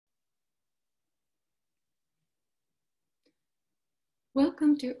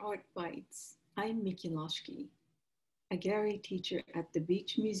Welcome to Art Bytes. I'm Miki Loshke, a gallery teacher at the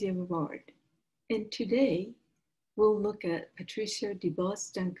Beach Museum of Art, and today we'll look at Patricia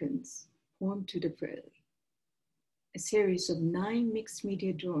DuBose Duncan's Poem to the Prairie, a series of 9 mixed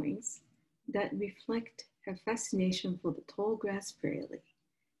media drawings that reflect her fascination for the tall grass prairie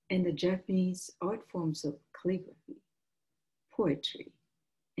and the Japanese art forms of calligraphy, poetry,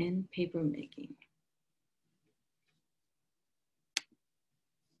 and papermaking.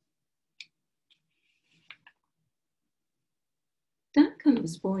 Duncan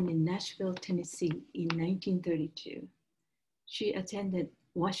was born in Nashville, Tennessee in 1932. She attended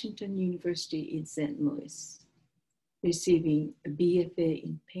Washington University in St. Louis, receiving a BFA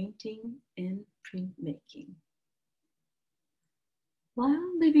in painting and printmaking.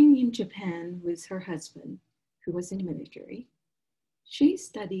 While living in Japan with her husband, who was in the military, she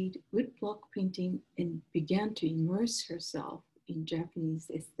studied woodblock printing and began to immerse herself in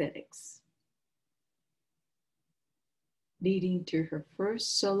Japanese aesthetics, leading to her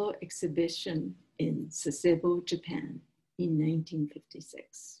first solo exhibition in Sasebo, Japan in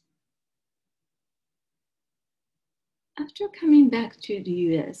 1956. After coming back to the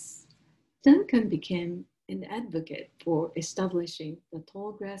US, Duncan became an advocate for establishing the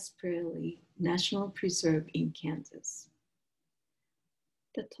Tallgrass Prairie National Preserve in Kansas.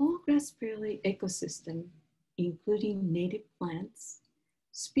 The Tallgrass Prairie ecosystem, including native plants,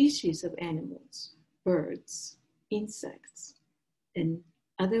 species of animals, birds, insects, and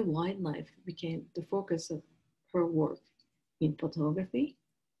other wildlife became the focus of her work in photography,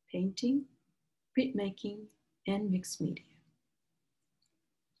 painting, printmaking, and mixed media.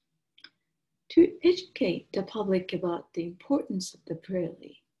 To educate the public about the importance of the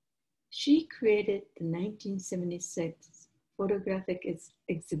prairie, she created the 1976 photographic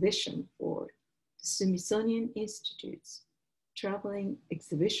exhibition for the Smithsonian Institute's traveling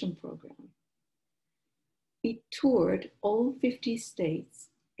exhibition program. It toured all 50 states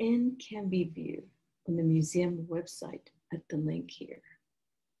and can be viewed on the museum website at the link here.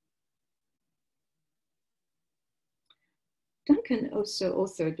 Duncan also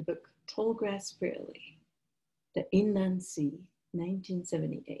authored the book Tallgrass Prairie, The Inland Sea,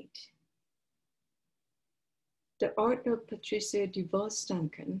 1978. The art of Patricia DuBose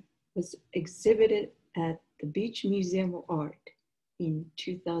Duncan was exhibited at the Beach Museum of Art in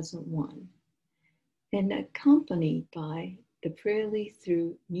 2001 and accompanied by the Prairie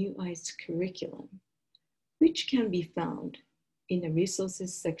Through New Ice curriculum, which can be found in the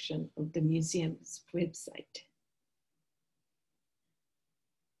resources section of the museum's website.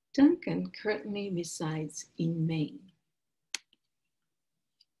 Duncan currently resides in Maine.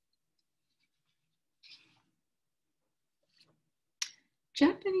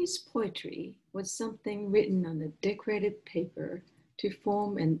 Japanese poetry was something written on a decorated paper to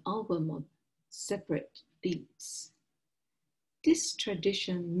form an album of separate leaves. This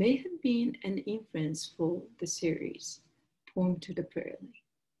tradition may have been an influence for the series, Poem to the Prairie.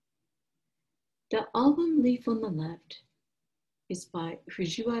 The album leaf on the left is by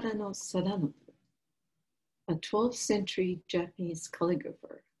Fujiwara no Sadanobu, a 12th century Japanese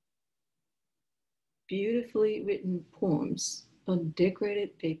calligrapher. Beautifully written poems on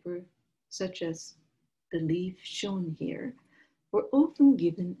decorated paper, such as the leaf shown here, were often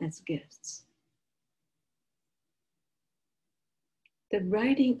given as gifts. The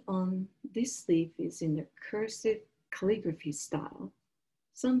writing on this leaf is in a cursive calligraphy style,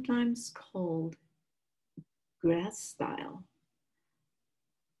 sometimes called grass style.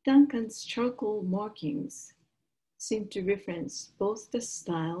 Duncan's charcoal markings seem to reference both the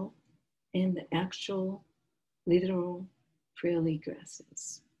style and the actual literal prairie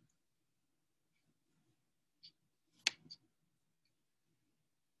grasses.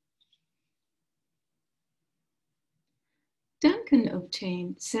 Duncan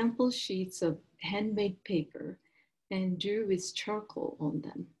obtained sample sheets of handmade paper and drew with charcoal on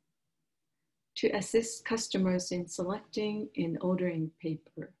them. To assist customers in selecting and ordering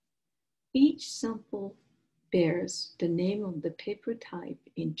paper, each sample bears the name of the paper type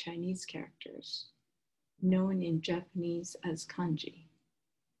in Chinese characters, known in Japanese as kanji.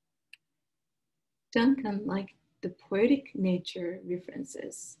 Duncan liked the poetic nature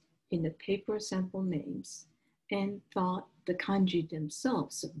references in the paper sample names and thought the kanji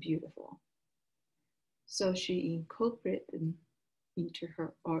themselves were beautiful. So she incorporated them into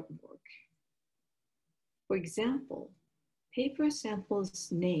her artwork. For example, paper samples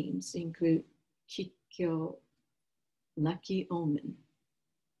names include Kikkyo, Lucky Omen,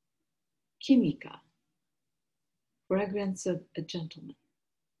 Kimika, Fragrance of a Gentleman,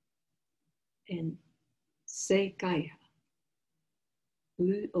 and Seikaiha,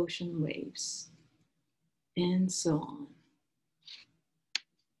 blue ocean waves, and so on.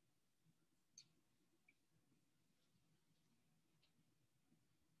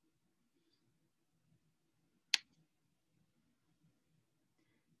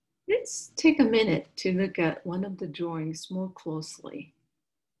 Let's take a minute to look at one of the drawings more closely.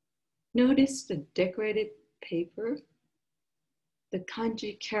 Notice the decorated paper, the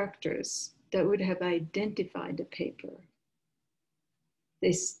kanji characters that would have identified the paper, the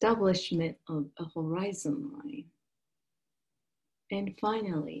establishment of a horizon line, and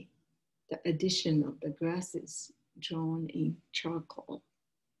finally, the addition of the grasses drawn in charcoal.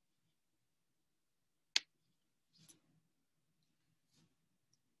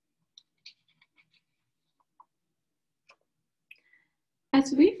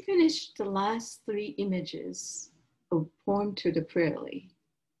 As we finish the last three images of Poem to the Prairie,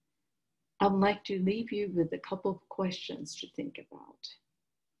 I'd like to leave you with a couple of questions to think about.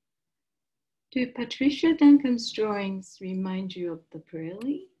 Do Patricia Duncan's drawings remind you of the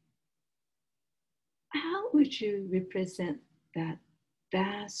prairie? How would you represent that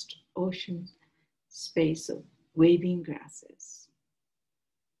vast ocean space of waving grasses?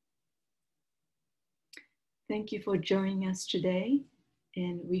 Thank you for joining us today,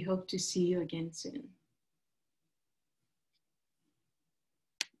 and we hope to see you again soon.